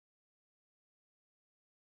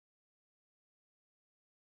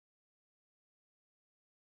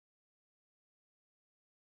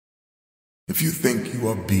If you think you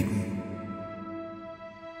are beaten,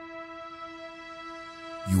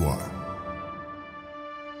 you are.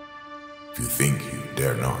 If you think you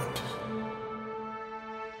dare not,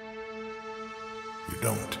 you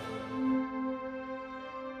don't.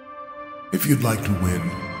 If you'd like to win,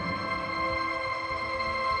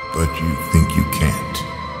 but you think you can't,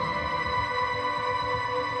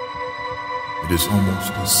 it is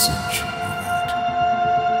almost a cinch you won't.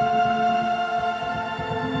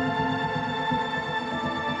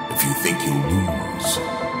 If you think you'll lose,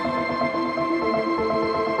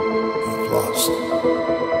 you've lost.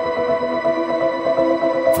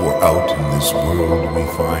 For out in this world we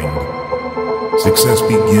find success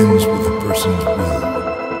begins with a person's will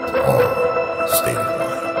or state of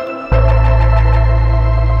mind.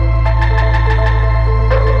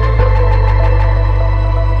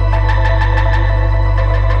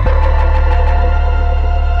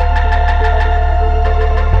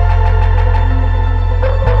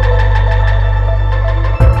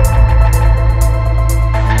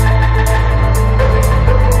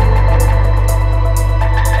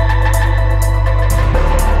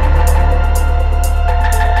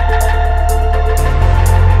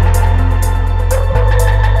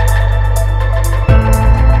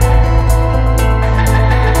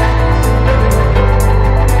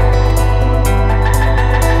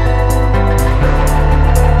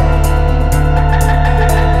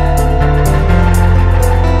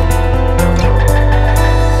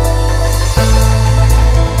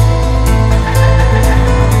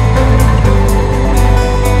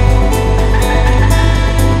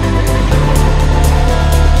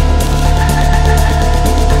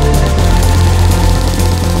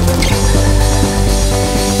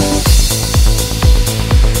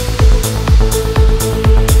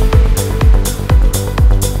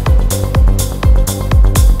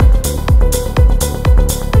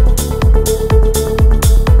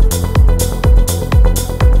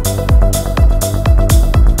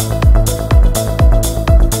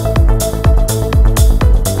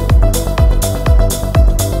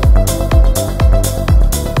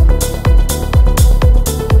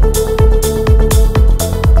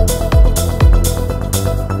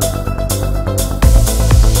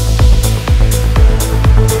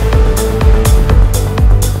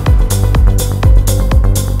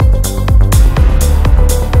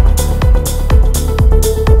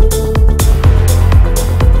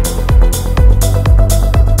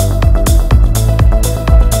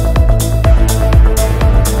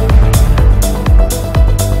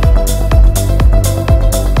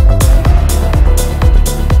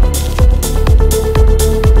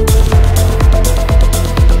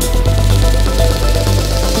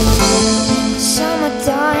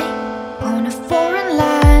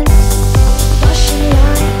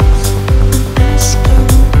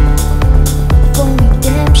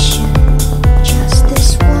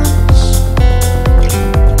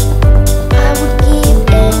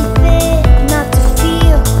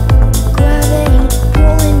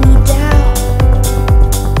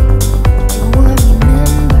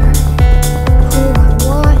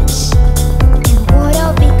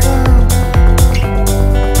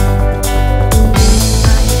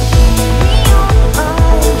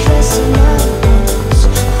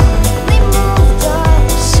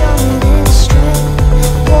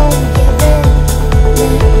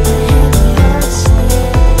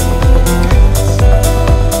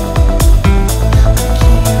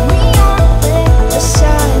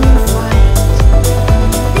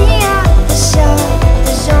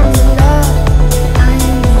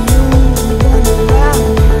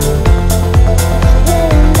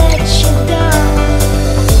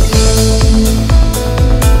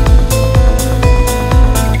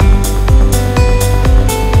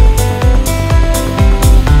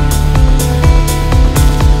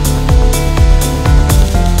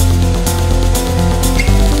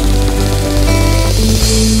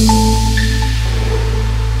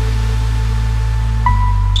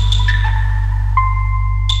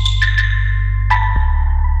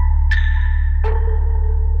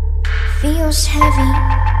 Feels heavy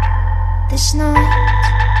this night.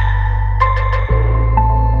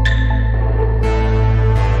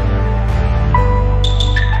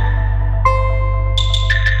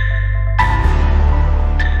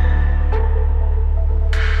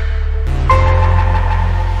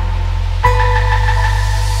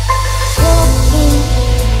 Walking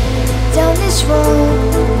down this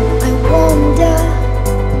road, I wonder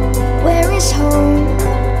where is home.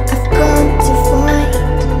 I've got to find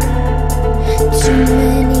too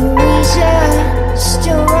many reasons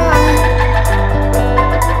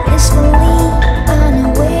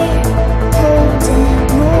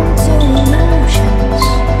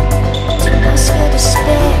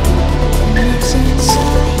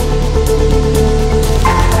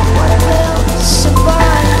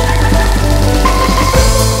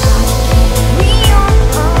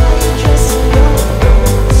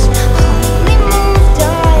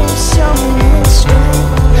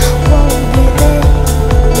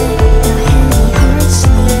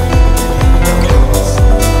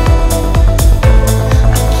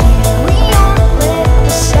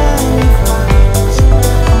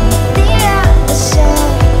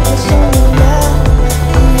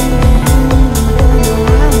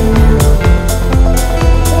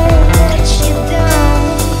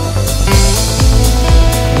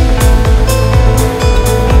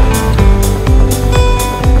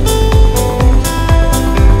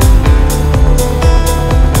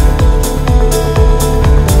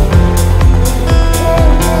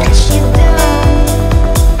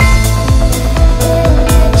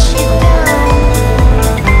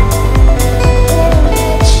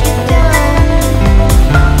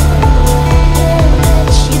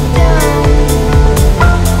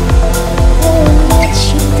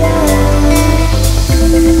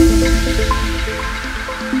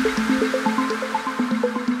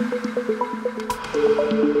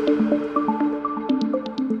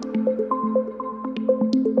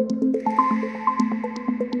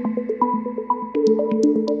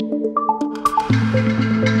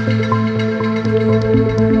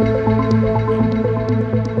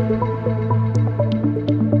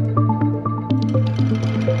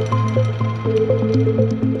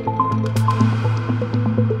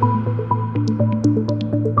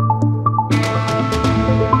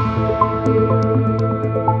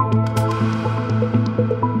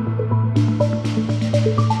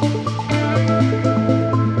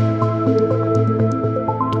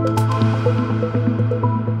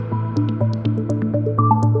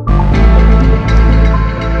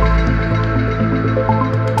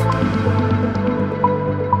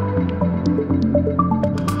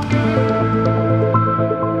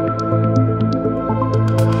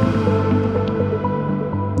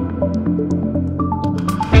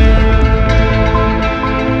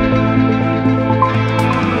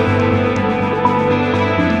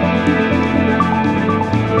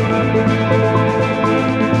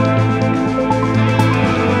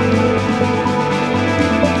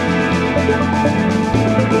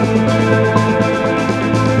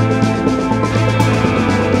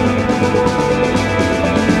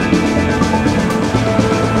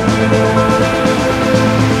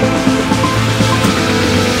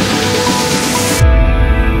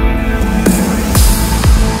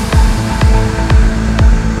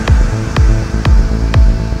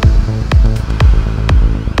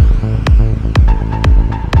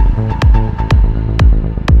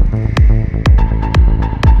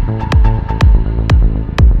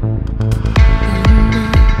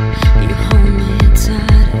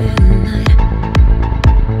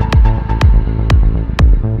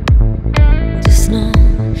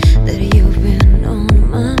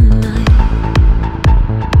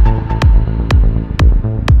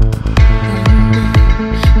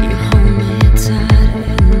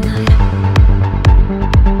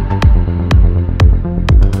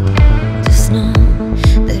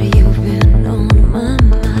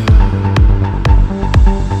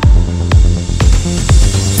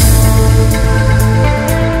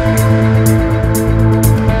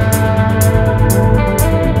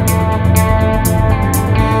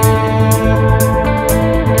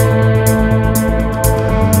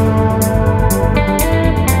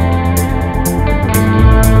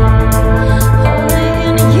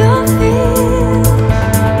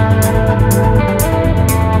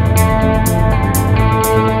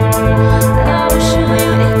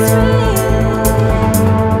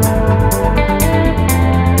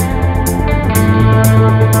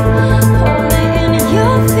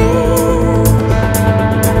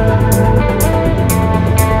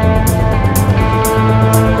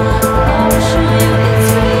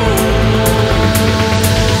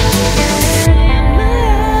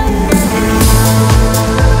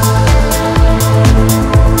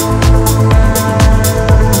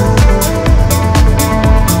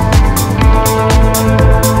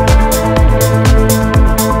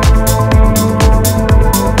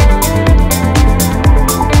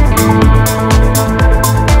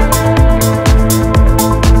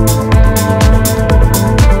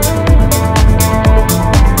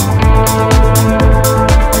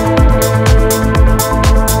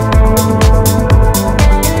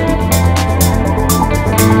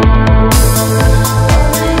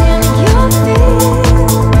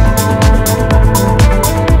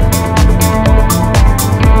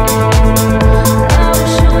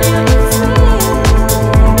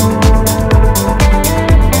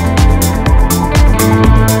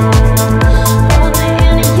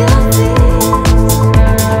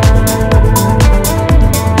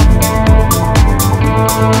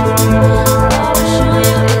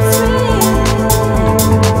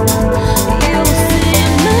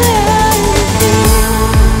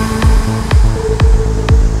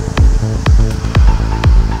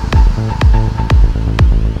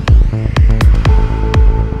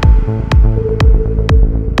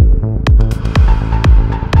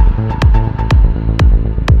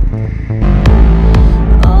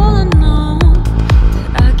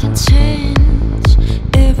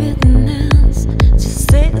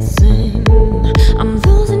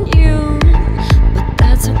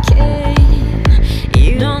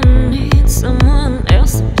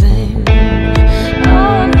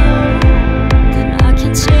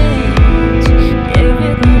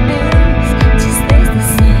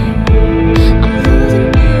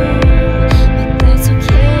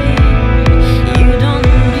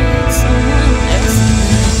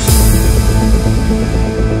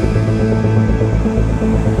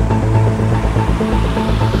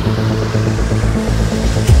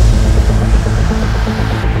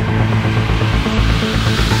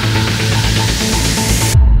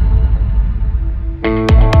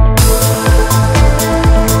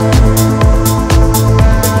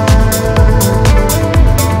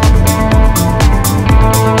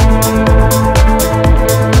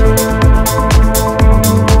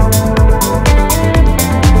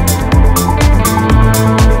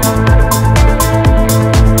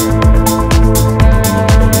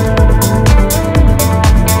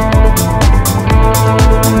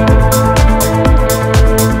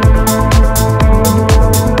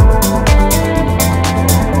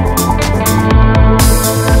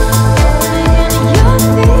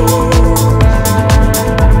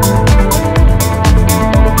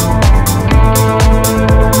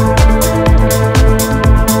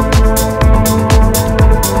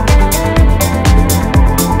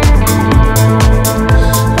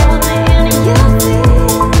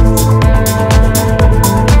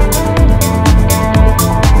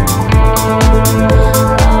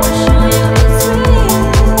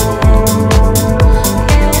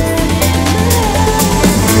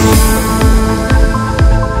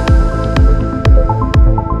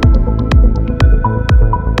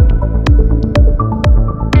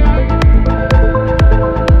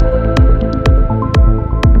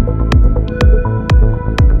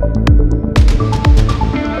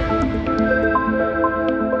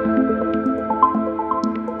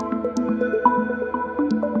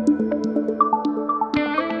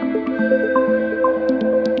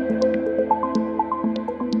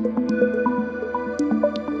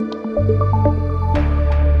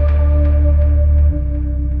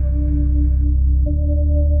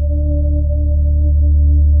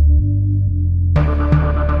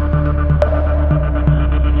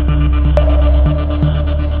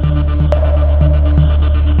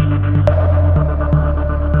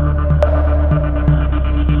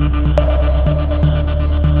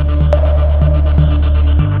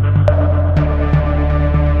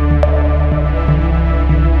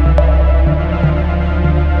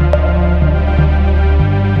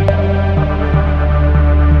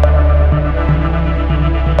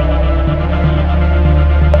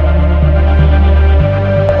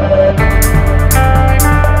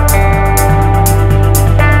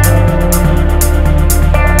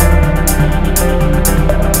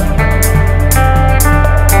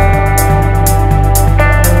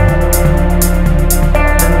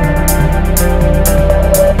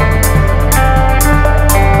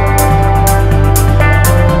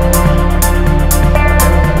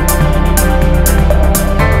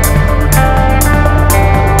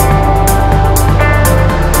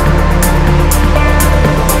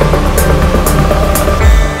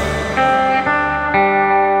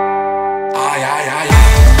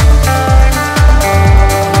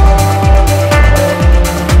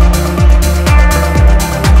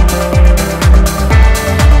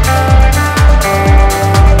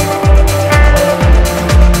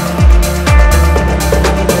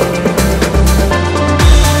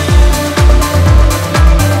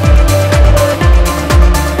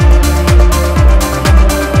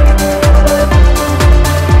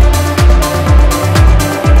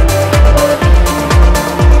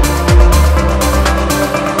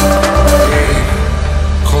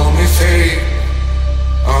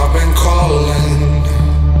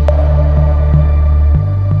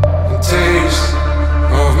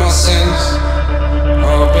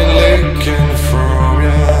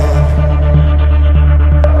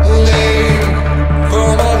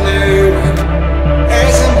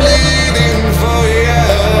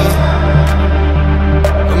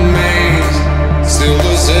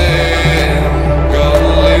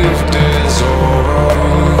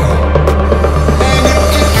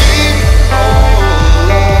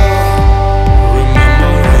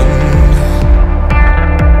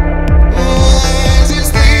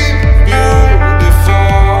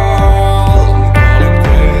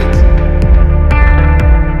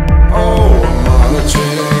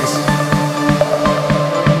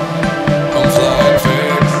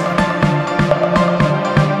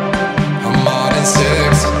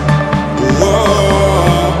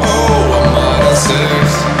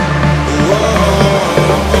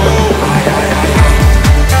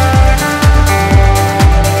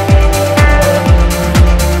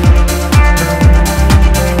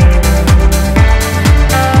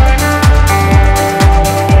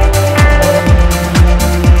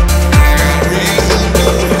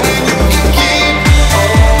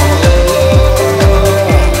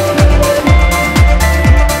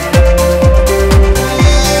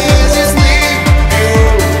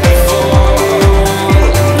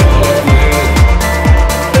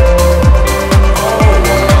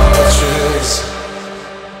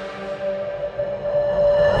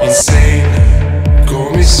insane, call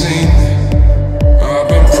me sane. I've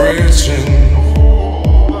been preaching.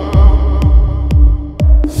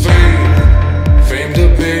 Fame to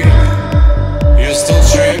be, you're still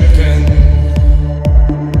tripping.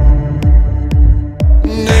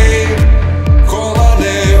 Name, call my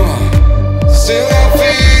name. Still got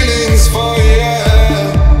feelings for you.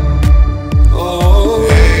 Oh,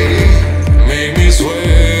 hey, make me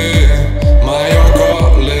swear. My you're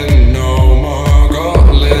calling no more,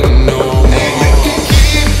 calling no more. And you can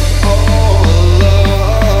keep all the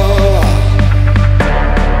love.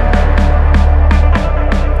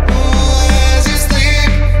 As you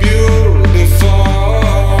sleep, beautiful.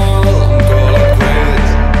 I'm gonna quit.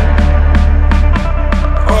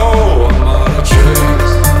 Oh, I'm out of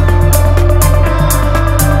tricks.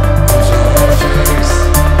 I'm out of face.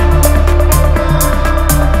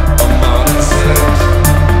 I'm out of sex.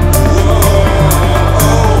 Whoa,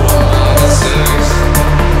 I'm out of sex.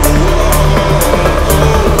 Whoa,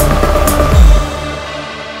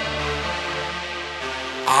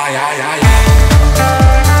 ay, ay, ay, ay.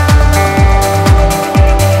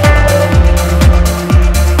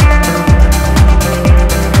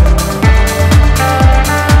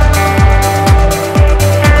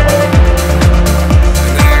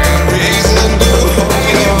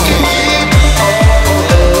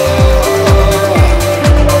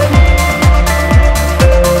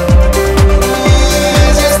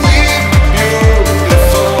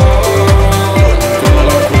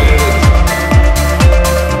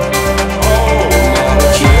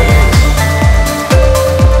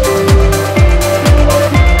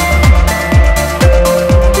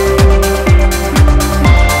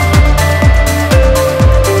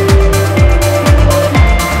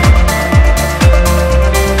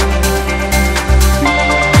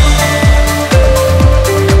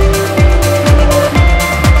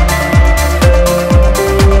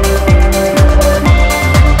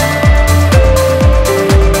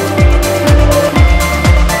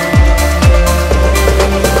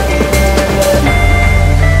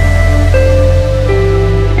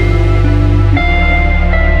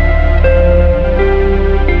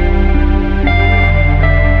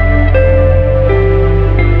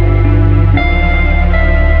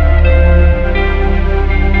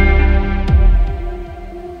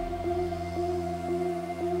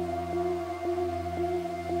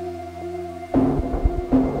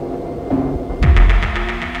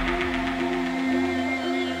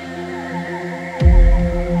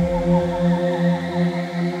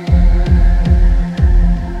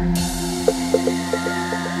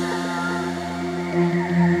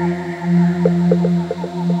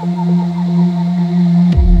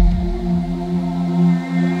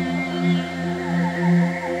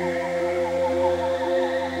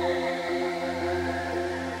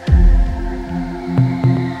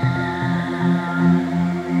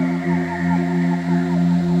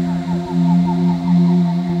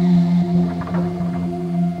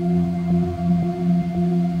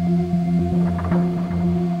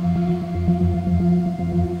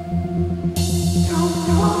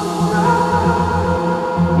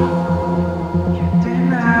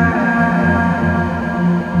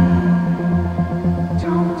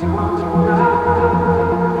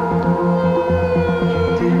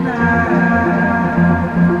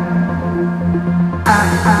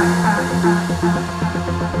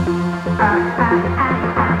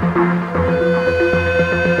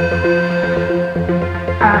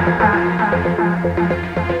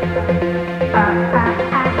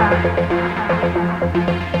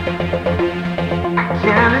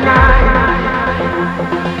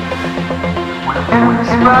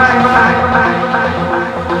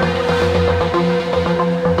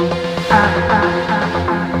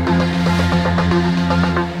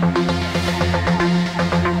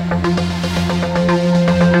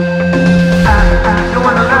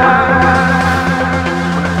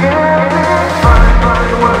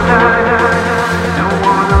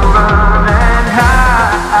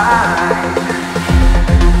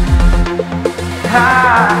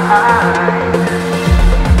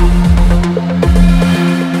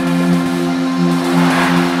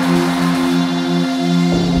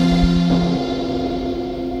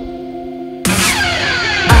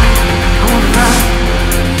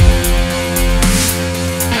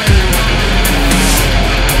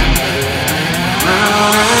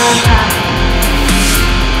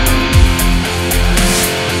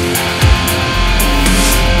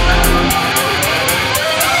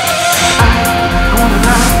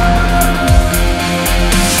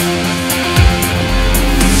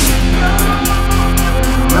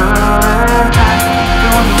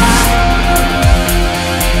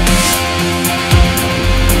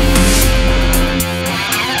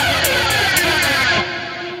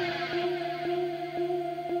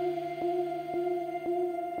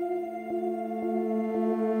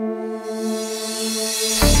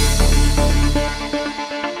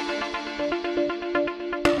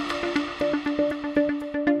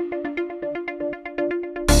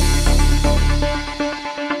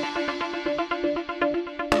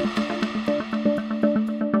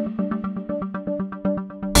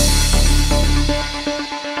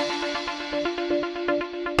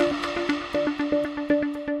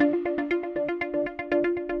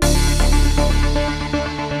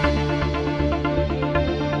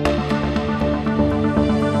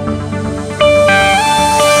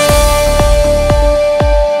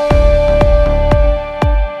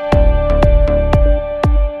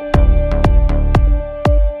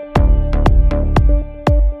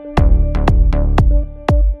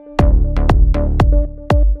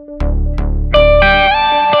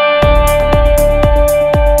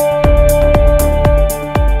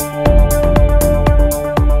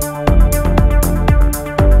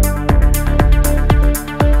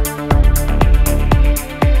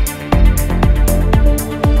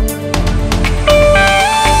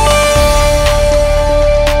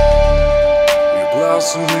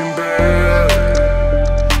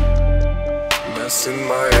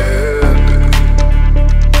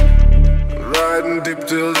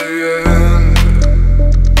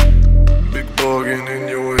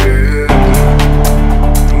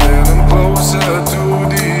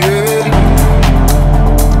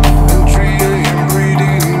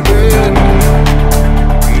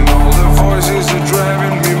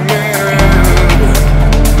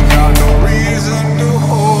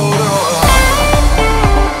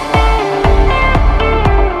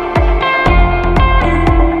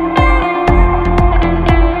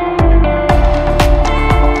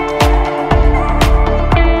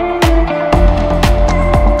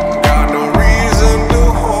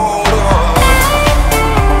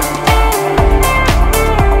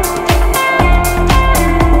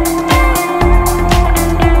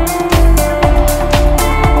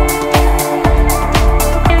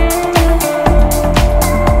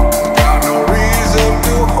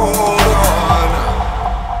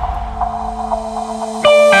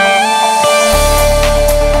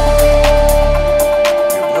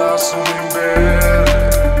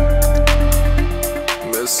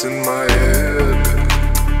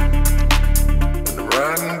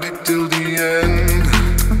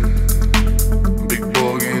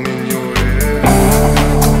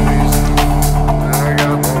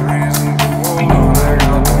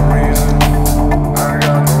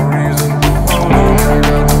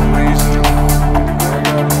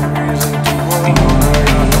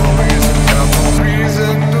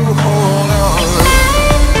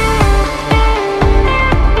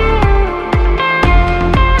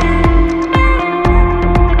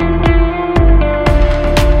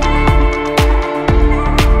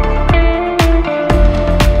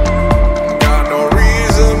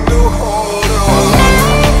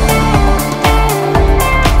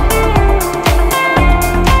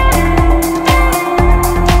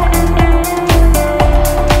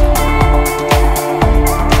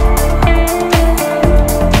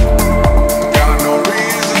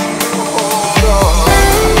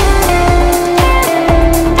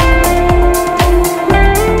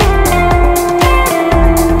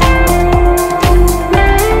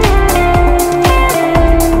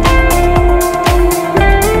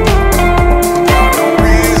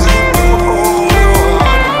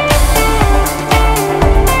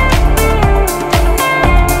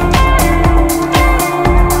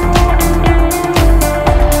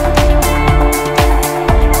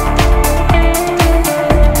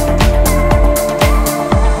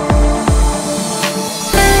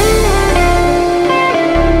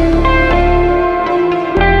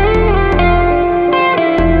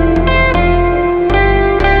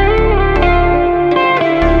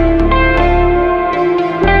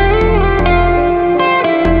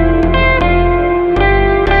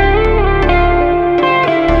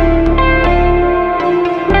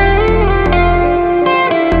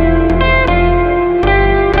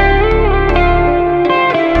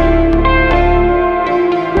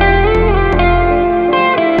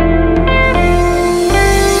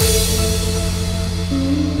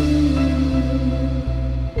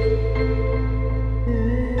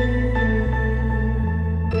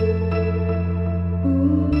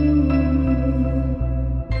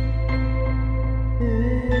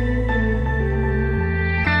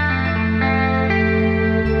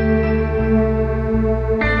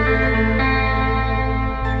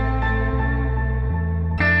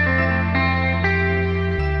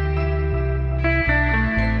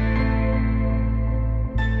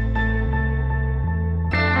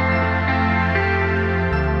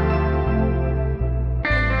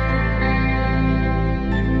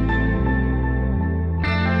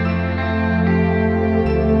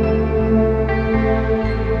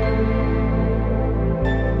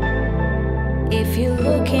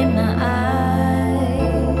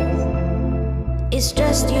 it's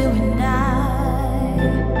just you and I.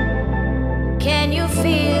 Can you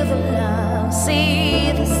feel the love,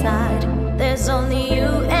 see the side? There's only you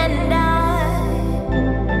and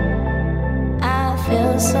I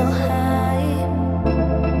feel so high.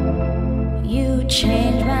 You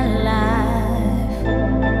changed my life,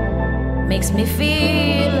 makes me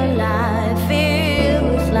feel alive,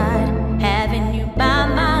 filled with light, having you by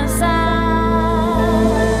my side.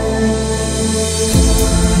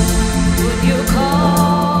 Would you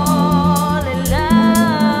call it love?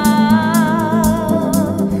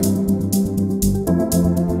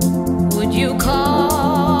 Would you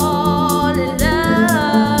call it love?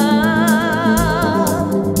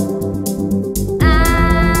 I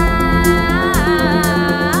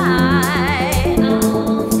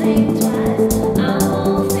won't think twice, I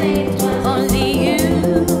won't think twice. Only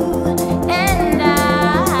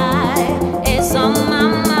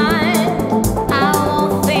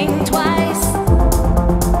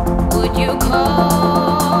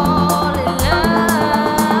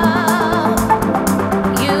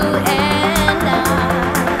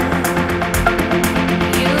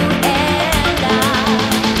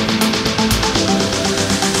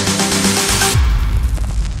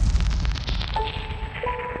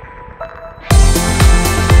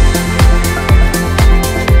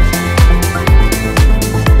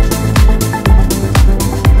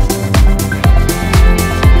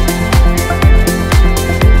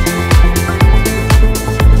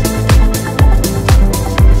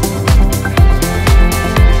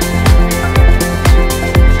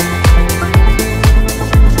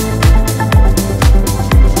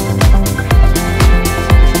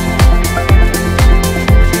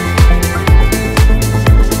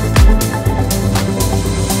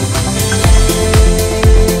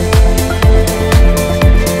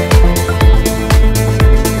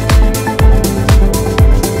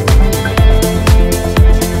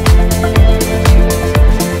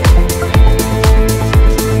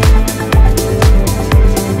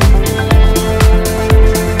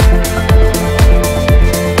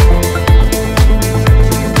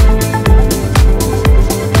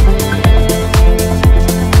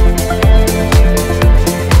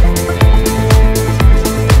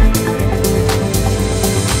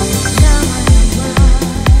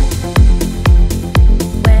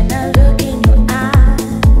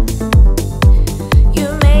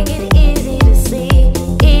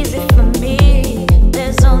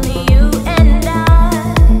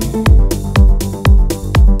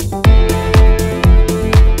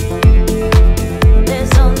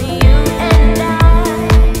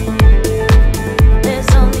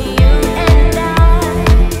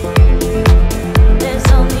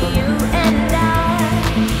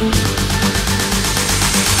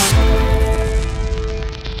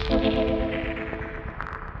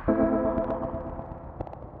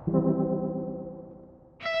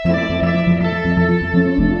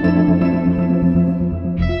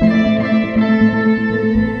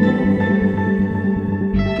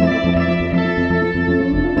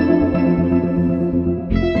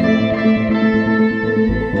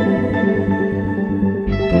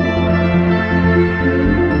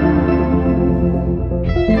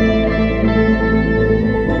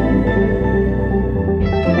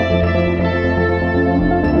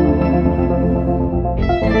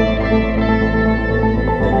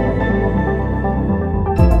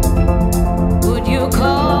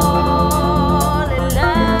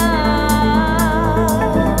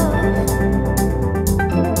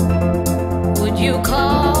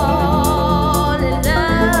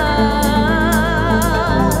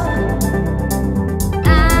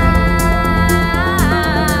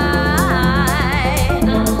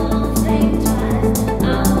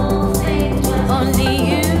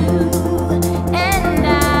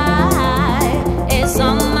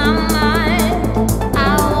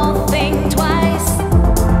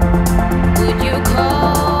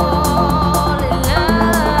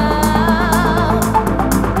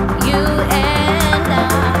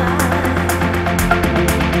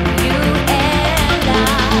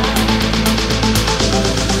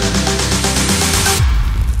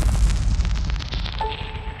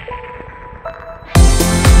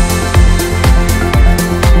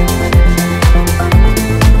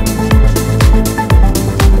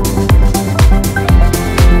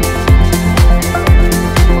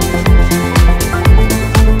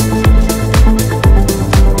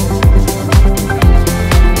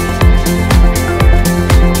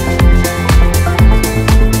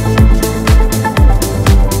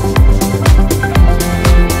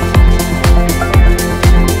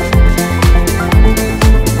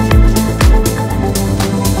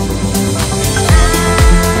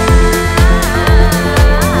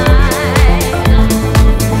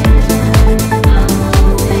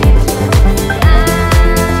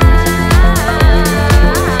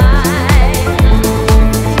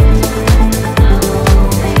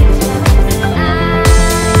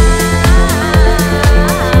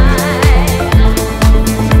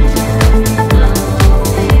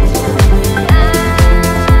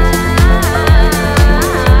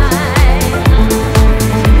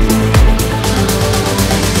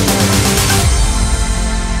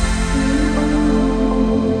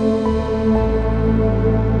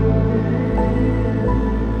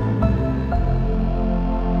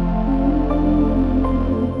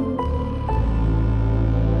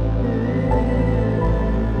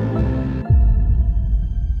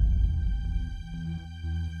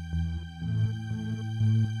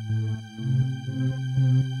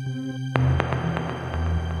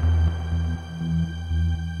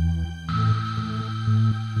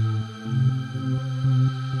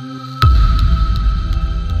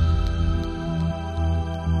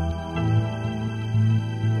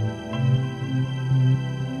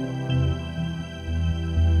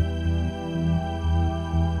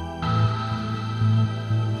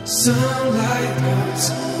Sunlight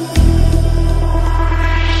melts.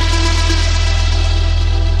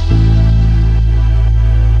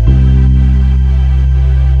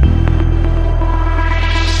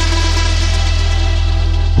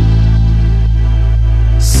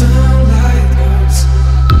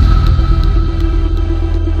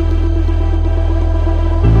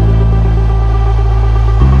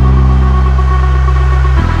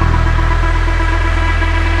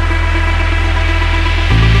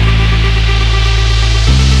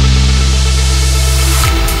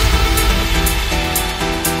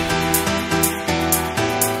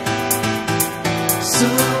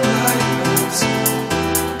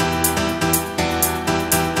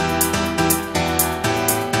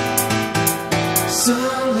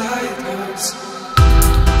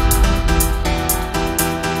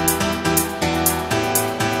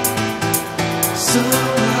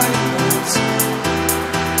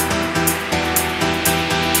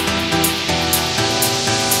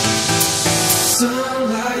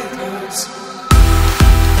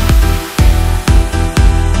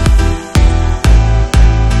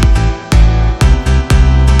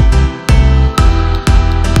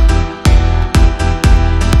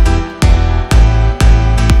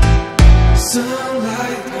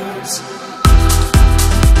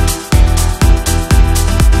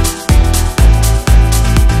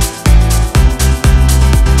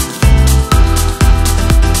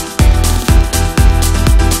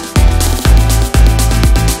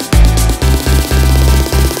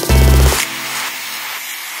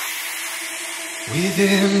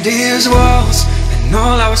 Within these walls and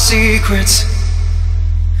all our secrets,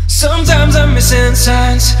 sometimes I'm missing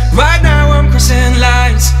signs. Right now I'm crossing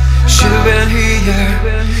lines. Should've been here,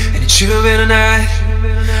 and it should've been a night.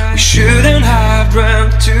 We shouldn't have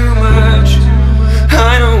dreamt too much.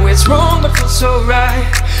 I know it's wrong but feels so right.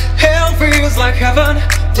 Hell feels like heaven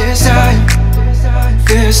this time.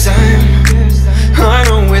 This time I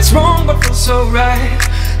know it's wrong but feels so right.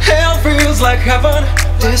 Hell feels like heaven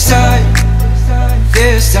this time.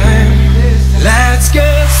 This time, let's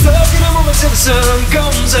get stuck in a moment till the sun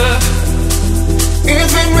comes up.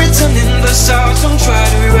 It's been written in the stars, don't try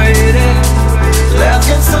to rewrite it. Let's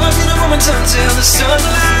get stuck in a moment until the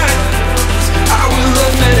sunlight. I will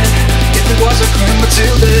admit it, if it was a crime, but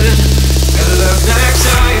till then, better luck next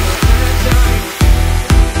time.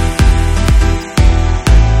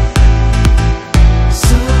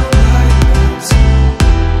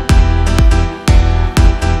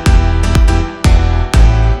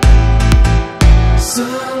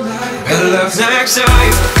 Better luck next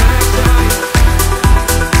time.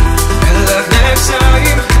 Better luck next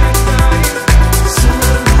time.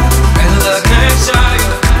 Better luck next time.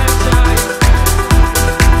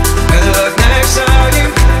 Better luck next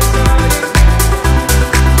time.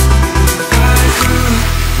 If I could,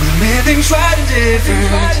 would have made things right and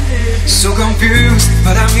different. So confused,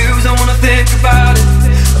 but I'm used, don't wanna think about it.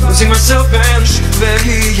 I'm losing myself and should've been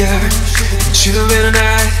here. It should've been a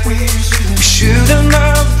night. We shouldn't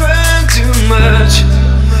have drank too much.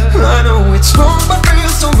 I know it's wrong but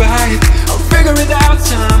feels so right. I'll figure it out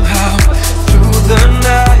somehow through the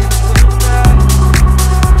night.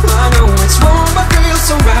 I know it's wrong but feels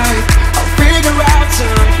so right. I'll figure out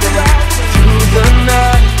something through the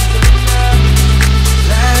night.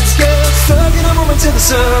 Let's get stuck in a moment till the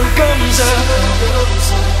sun comes up.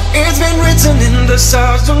 It's been written in the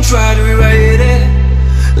stars, don't try to rewrite it.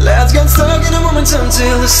 Let's get stuck in a moment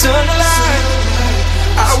until the sunlight.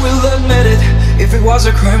 I will admit it, if it was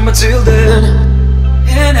a crime, but till then.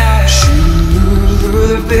 And I should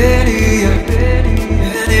have been here.